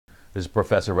This is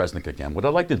Professor Resnick again. What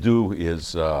I'd like to do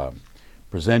is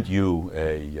present you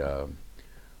a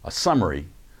summary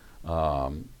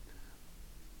of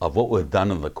what we've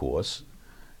done in the course.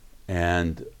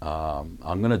 And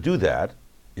I'm going to do that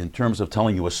in terms of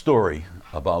telling you a story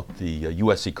about the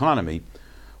U.S. economy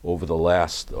over the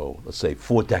last, let's say,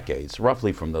 4 decades,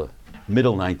 roughly from the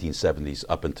middle 1970s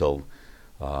up until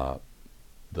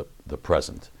the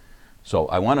present. So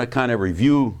I want to kind of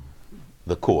review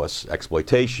the course,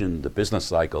 exploitation, the business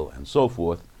cycle, and so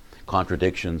forth,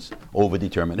 contradictions,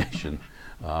 overdetermination,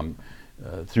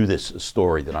 through this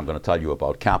story that I'm going to tell you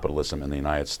about capitalism in the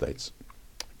United States.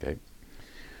 Okay.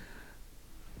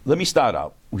 Let me start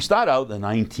out. We start out in the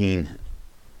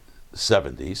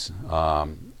 1970s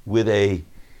with a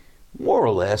more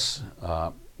or less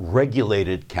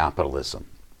regulated capitalism.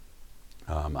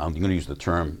 I'm going to use the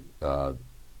term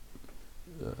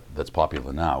that's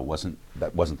popular now.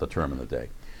 That wasn't the term in the day.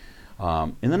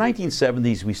 In the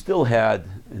 1970s, we still had,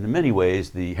 in many ways,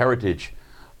 the heritage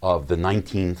of the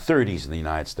 1930s in the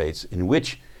United States, in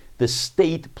which the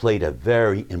state played a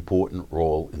very important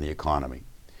role in the economy.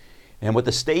 And what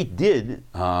the state did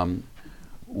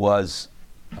was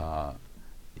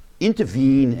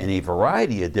intervene in a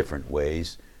variety of different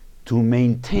ways to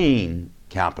maintain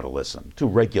capitalism, to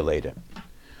regulate it.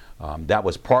 That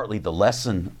was partly the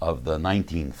lesson of the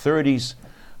 1930s,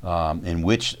 in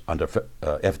which, under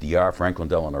FDR, Franklin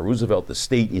Delano Roosevelt, the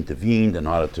state intervened in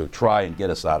order to try and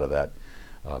get us out of that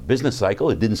business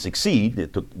cycle. It didn't succeed.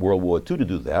 It took World War II to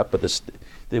do that, but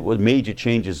there were major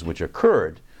changes which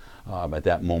occurred at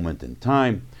that moment in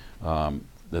time,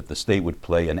 that the state would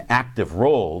play an active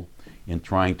role in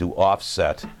trying to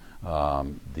offset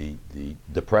the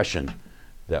depression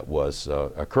that was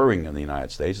occurring in the United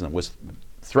States and was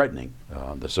threatening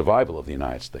the survival of the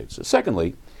United States.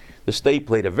 Secondly, the state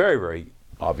played a very, very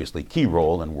obviously key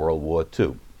role in World War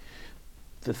II.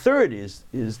 The third is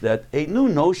that a new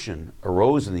notion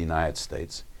arose in the United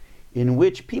States in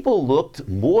which people looked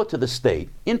more to the state,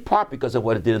 in part because of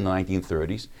what it did in the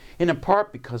 1930s, and in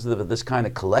part because of this kind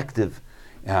of collective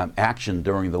action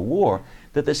during the war,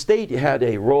 that the state had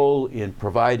a role in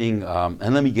providing,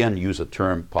 and let me again use a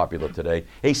term popular today,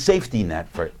 a safety net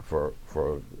for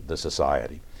the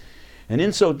society. And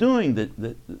in so doing,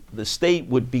 the state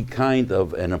would be kind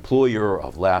of an employer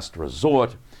of last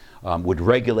resort, would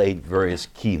regulate various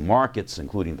key markets,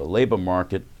 including the labor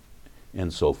market,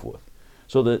 and so forth.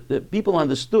 So the people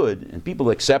understood, and people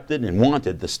accepted and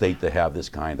wanted the state to have this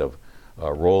kind of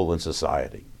role in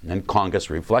society. And Congress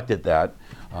reflected that,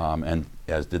 and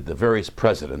as did the various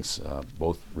presidents,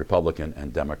 both Republican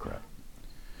and Democrat.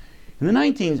 In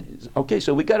the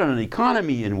so we got an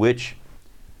economy in which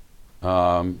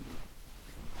the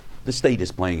state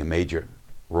is playing a major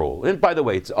role. And by the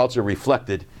way, it's also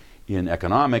reflected in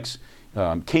economics.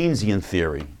 Keynesian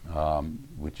theory,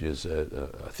 which is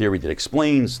a theory that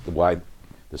explains why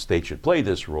the state should play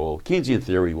this role. Keynesian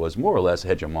theory was more or less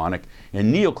hegemonic,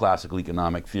 and neoclassical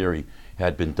economic theory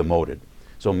had been demoted.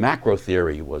 So macro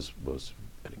theory was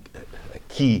a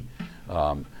key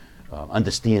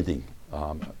understanding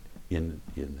in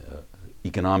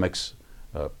economics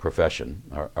profession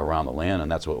around the land, and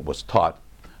that's what was taught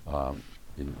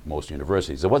in most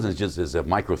universities. It wasn't just as if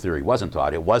micro theory wasn't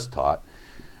taught, it was taught,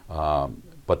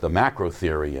 but the macro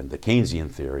theory and the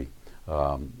Keynesian theory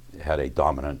had a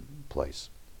dominant place.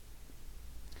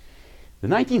 The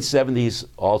 1970s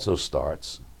also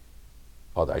starts,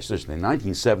 the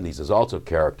 1970s is also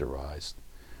characterized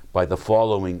by the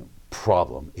following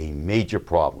problem, a major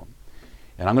problem.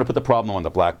 And I'm going to put the problem on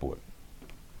the blackboard.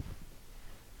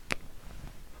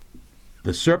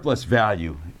 The surplus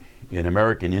value in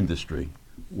American industry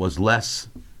was less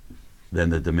than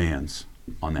the demands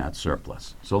on that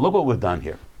surplus. So look what we've done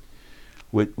here.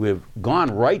 We've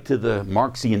gone right to the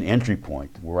Marxian entry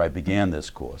point where I began this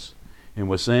course. And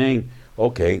we're saying,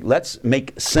 okay, let's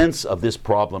make sense of this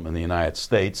problem in the United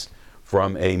States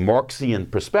from a Marxian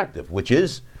perspective, which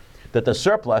is that the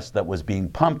surplus that was being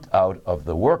pumped out of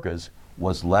the workers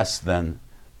was less than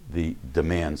the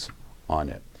demands on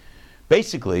it.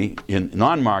 Basically, in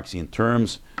non-Marxian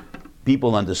terms,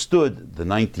 people understood the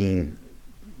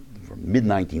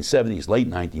mid-1970s, late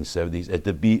 1970s,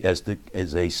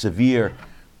 as a severe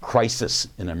crisis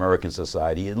in American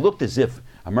society. It looked as if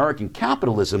American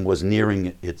capitalism was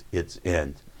nearing its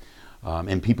end.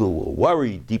 And people were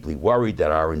worried, deeply worried,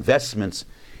 that our investments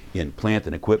in plant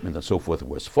and equipment and so forth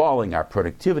was falling, our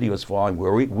productivity was falling,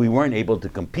 we weren't able to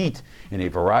compete in a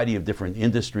variety of different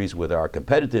industries with our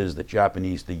competitors, the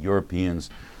Japanese, the Europeans,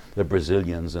 the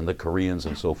Brazilians, and the Koreans,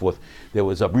 and so forth. There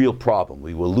was a real problem.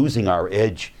 We were losing our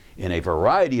edge in a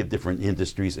variety of different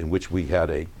industries in which we had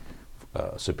a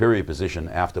superior position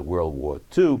after World War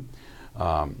II,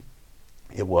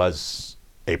 it was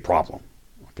a problem.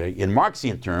 Okay? In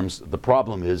Marxian terms, the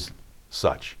problem is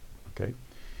such. Okay?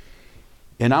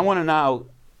 And I want to now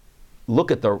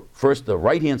look at first the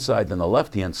right-hand side, then the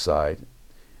left-hand side,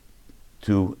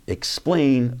 to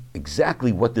explain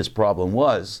exactly what this problem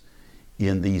was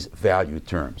in these value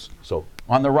terms. So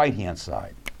on the right-hand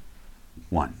side,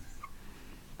 1,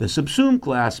 the subsumed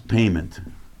class payment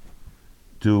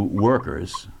to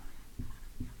workers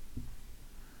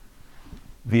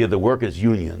via the workers'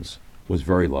 unions was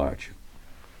very large.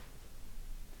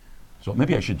 So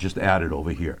maybe I should just add it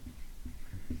over here.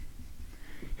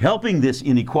 Helping this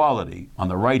inequality on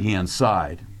the right-hand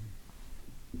side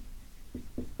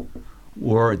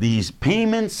were these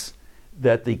payments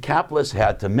that the capitalists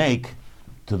had to make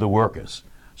to the workers.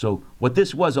 So what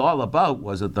this was all about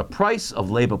was that the price of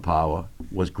labor power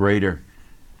was greater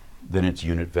than its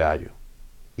unit value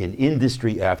in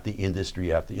industry after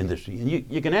industry after industry. And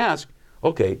you can ask,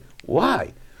 okay,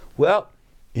 why? Well,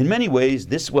 in many ways,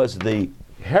 this was the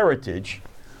heritage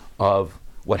of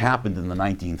what happened in the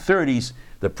 1930s,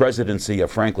 the presidency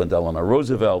of Franklin Delano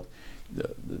Roosevelt,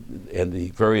 and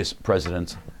the various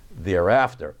presidents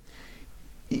thereafter.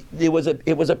 It was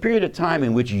a period of time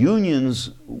in which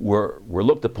unions were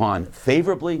looked upon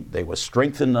favorably. They were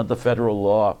strengthened under federal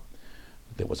law.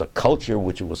 There was a culture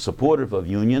which was supportive of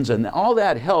unions, and all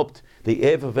that helped the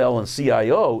AFL and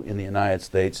CIO in the United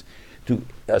States to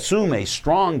assume a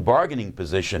strong bargaining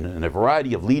position in a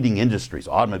variety of leading industries: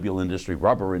 automobile industry,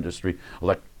 rubber industry,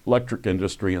 electric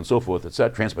industry, and so forth,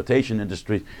 etc., transportation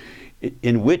industry,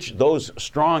 in which those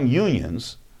strong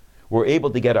unions were able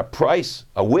to get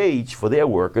a wage for their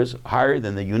workers higher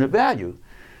than the unit value.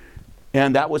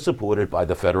 And that was supported by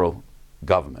the federal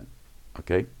government.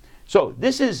 Okay? So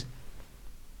this is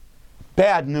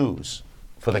bad news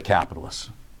for the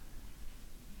capitalists.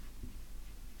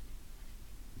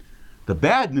 The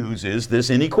bad news is this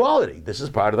inequality. This is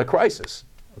part of the crisis.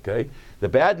 Okay? The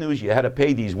bad news, you had to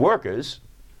pay these workers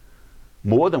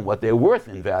more than what they're worth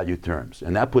in value terms.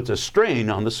 And that puts a strain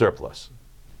on the surplus.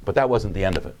 But that wasn't the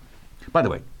end of it. By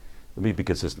the way, let me be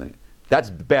consistent.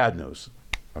 That's bad news,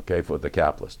 okay, for the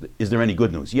capitalist. Is there any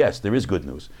good news? Yes, there is good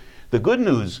news. The good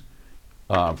news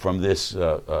from this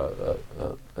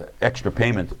extra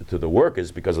payment to the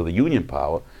workers because of the union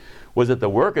power was that the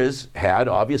workers had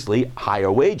obviously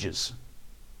higher wages,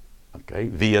 okay,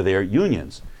 via their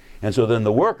unions. And so then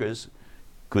the workers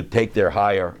could take their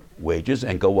higher wages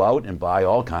and go out and buy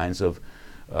all kinds of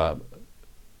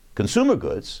consumer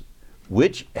goods,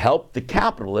 which helped the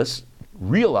capitalists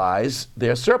realize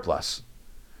their surplus.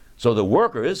 So the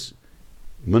workers,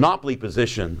 monopoly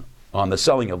position on the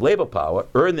selling of labor power,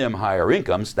 earn them higher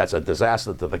incomes. That's a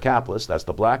disaster to the capitalists. That's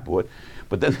the blackboard.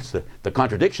 But then the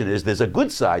contradiction is there's a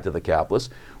good side to the capitalists,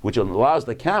 which allows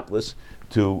the capitalists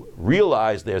to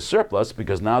realize their surplus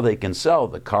because now they can sell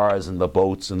the cars and the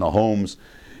boats and the homes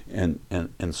and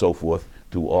so forth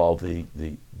to all the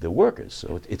workers.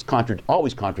 So it's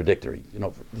always contradictory. You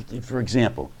know, for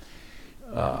example,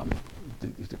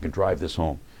 you can drive this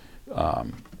home.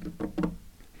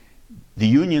 The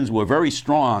unions were very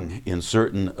strong in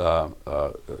certain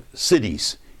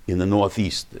cities in the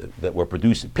Northeast that were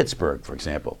producing, Pittsburgh, for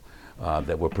example,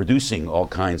 that were producing all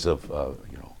kinds of,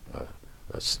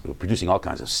 producing all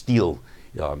kinds of steel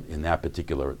in that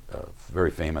particular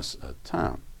very famous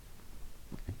town.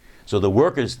 Okay. So the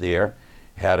workers there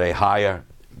had a higher,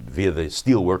 via the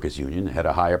steel workers union, had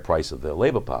a higher price of their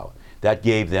labor power. That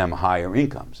gave them higher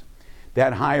incomes.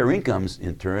 That higher incomes,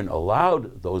 in turn,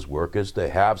 allowed those workers to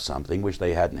have something which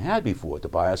they hadn't had before, to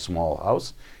buy a small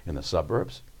house in the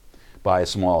suburbs, buy a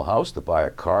small house, to buy a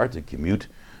car to commute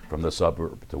from the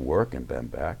suburb to work and then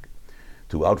back,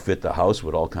 to outfit the house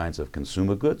with all kinds of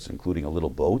consumer goods, including a little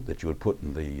boat that you would put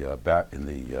in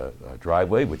the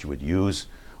driveway, which you would use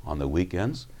on the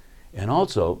weekends, and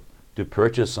also to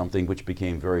purchase something which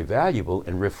became very valuable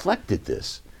and reflected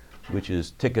this, which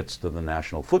is tickets to the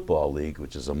National Football League,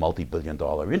 which is a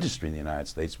multi-billion-dollar industry in the United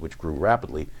States, which grew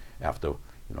rapidly after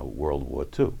World War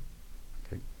II.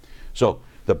 Okay? So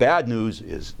the bad news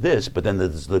is this, but then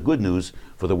there's the good news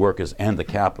for the workers and the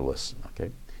capitalists.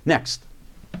 Okay? Next,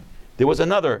 there was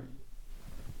another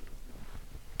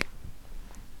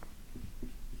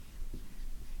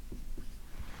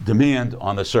demand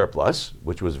on the surplus,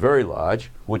 which was very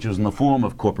large, which was in the form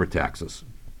of corporate taxes.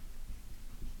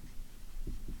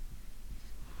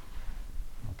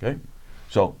 Okay?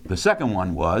 So the second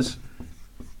one was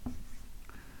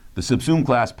the subsumed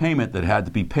class payment that had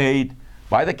to be paid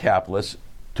by the capitalists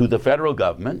to the federal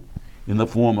government in the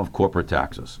form of corporate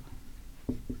taxes.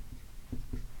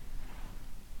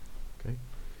 Okay?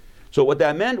 So what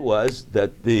that meant was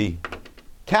that the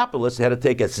capitalists had to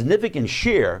take a significant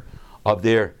share of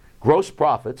their gross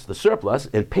profits, the surplus,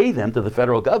 and pay them to the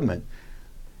federal government.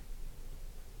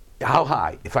 How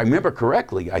high? If I remember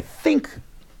correctly, I think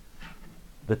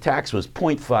the tax was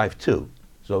 0.52.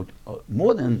 So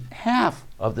more than half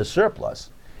of the surplus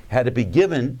had to be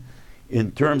given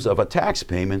in terms of a tax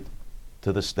payment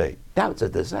to the state. That was a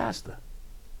disaster.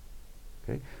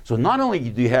 Okay? So not only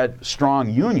did you had strong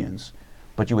unions,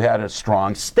 but you had a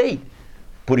strong state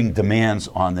putting demands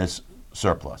on this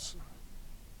surplus.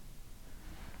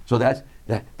 So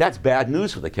that's bad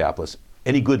news for the capitalists.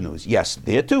 Any good news? Yes,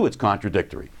 there too it's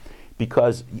contradictory.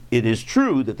 Because it is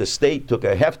true that the state took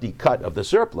a hefty cut of the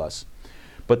surplus,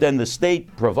 but then the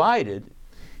state provided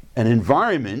an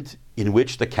environment in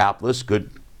which the capitalists could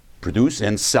produce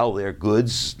and sell their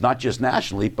goods, not just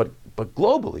nationally, but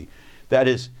globally. That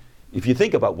is, if you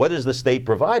think about what is the state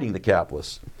providing the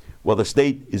capitalists? Well, the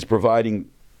state is providing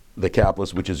the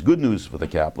capitalists, which is good news for the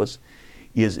capitalists,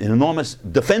 is enormous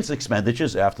defense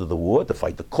expenditures after the war to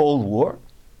fight the Cold War.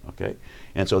 Okay?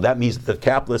 And so that means that the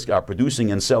capitalists are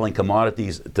producing and selling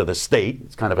commodities to the state.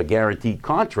 It's kind of a guaranteed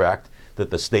contract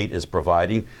that the state is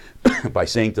providing by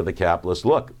saying to the capitalists,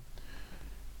 look,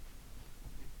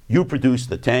 you produce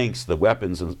the tanks, the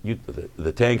weapons, and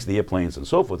the tanks, the airplanes, and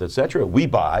so forth, etc. We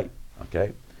buy,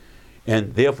 okay?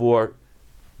 And therefore,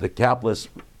 the capitalist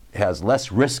has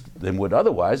less risk than would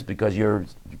otherwise because you're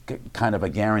kind of a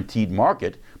guaranteed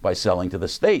market by selling to the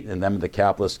state. And then the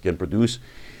capitalists can produce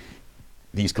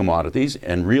these commodities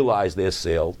and realize their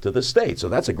sale to the state. So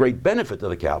that's a great benefit to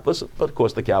the capitalists, but of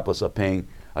course the capitalists are paying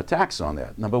a tax on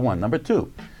that, number one. Number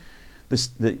two,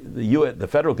 the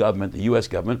federal government, the U.S.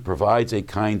 government, provides a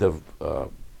kind of, I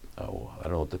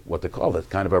don't know what to call it,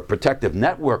 kind of a protective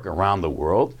network around the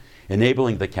world,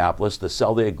 enabling the capitalists to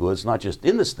sell their goods not just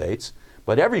in the States,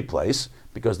 but every place,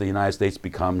 because the United States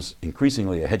becomes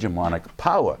increasingly a hegemonic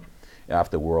power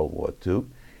after World War II.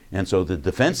 And so the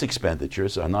defense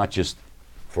expenditures are not just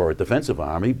for a defensive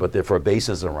army, but they're for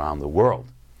bases around the world,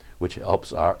 which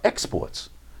helps our exports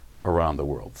around the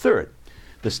world. Third,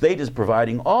 the state is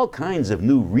providing all kinds of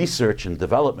new research and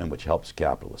development which helps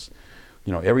capitalists.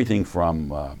 You know, everything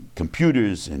from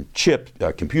computers and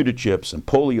computer chips and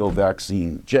polio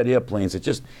vaccine, jet airplanes,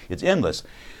 it's endless.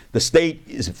 The state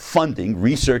is funding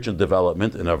research and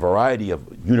development in a variety of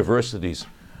universities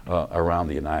around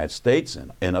the United States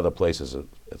and other places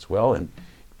as well. And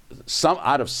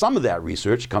out of some of that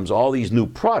research comes all these new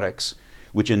products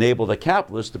which enable the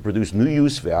capitalists to produce new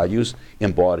use values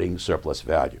embodying surplus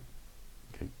value.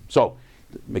 Okay? So,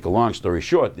 to make a long story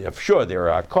short, sure there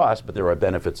are costs, but there are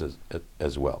benefits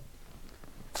as well.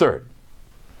 Third,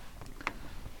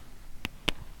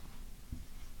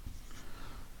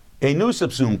 a new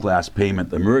subsumed class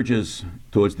payment emerges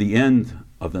towards the end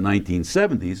of the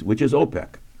 1970s, which is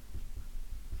OPEC.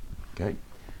 Okay?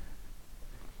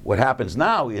 What happens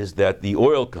now is that the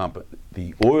oil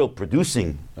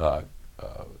producing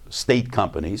state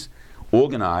companies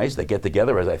organize, they get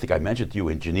together, as I think I mentioned to you,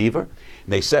 in Geneva, and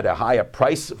they set a higher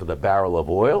price for the barrel of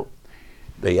oil.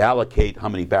 They allocate how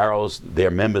many barrels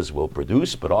their members will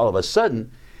produce, but all of a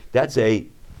sudden, that's a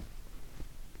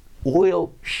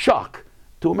oil shock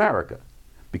to America,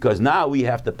 because now we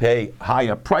have to pay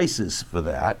higher prices for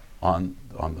that on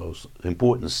those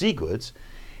important sea goods,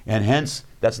 and hence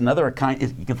that's another kind,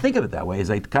 you can think of it that way,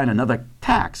 as a kind of another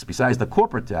tax. Besides the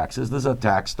corporate taxes, there's a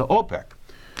tax to OPEC.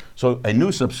 So a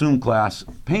new subsumed class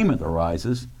payment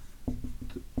arises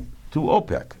to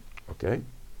OPEC, okay?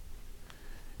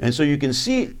 And so you can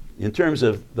see in terms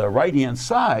of the right-hand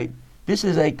side, this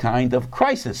is a kind of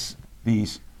crisis.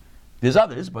 There's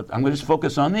others, but I'm going to just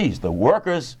focus on these. The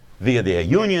workers via their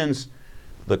unions,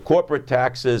 the corporate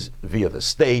taxes via the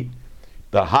state,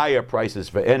 the higher prices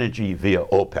for energy via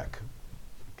OPEC.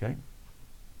 Okay?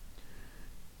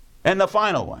 And the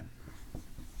final one.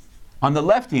 On the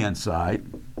left-hand side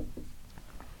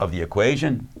of the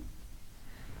equation,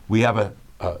 we have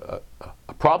a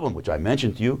problem, which I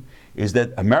mentioned to you, is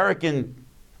that American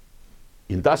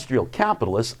industrial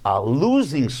capitalists are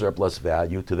losing surplus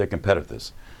value to their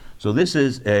competitors. So this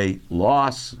is a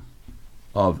loss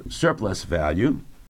of surplus value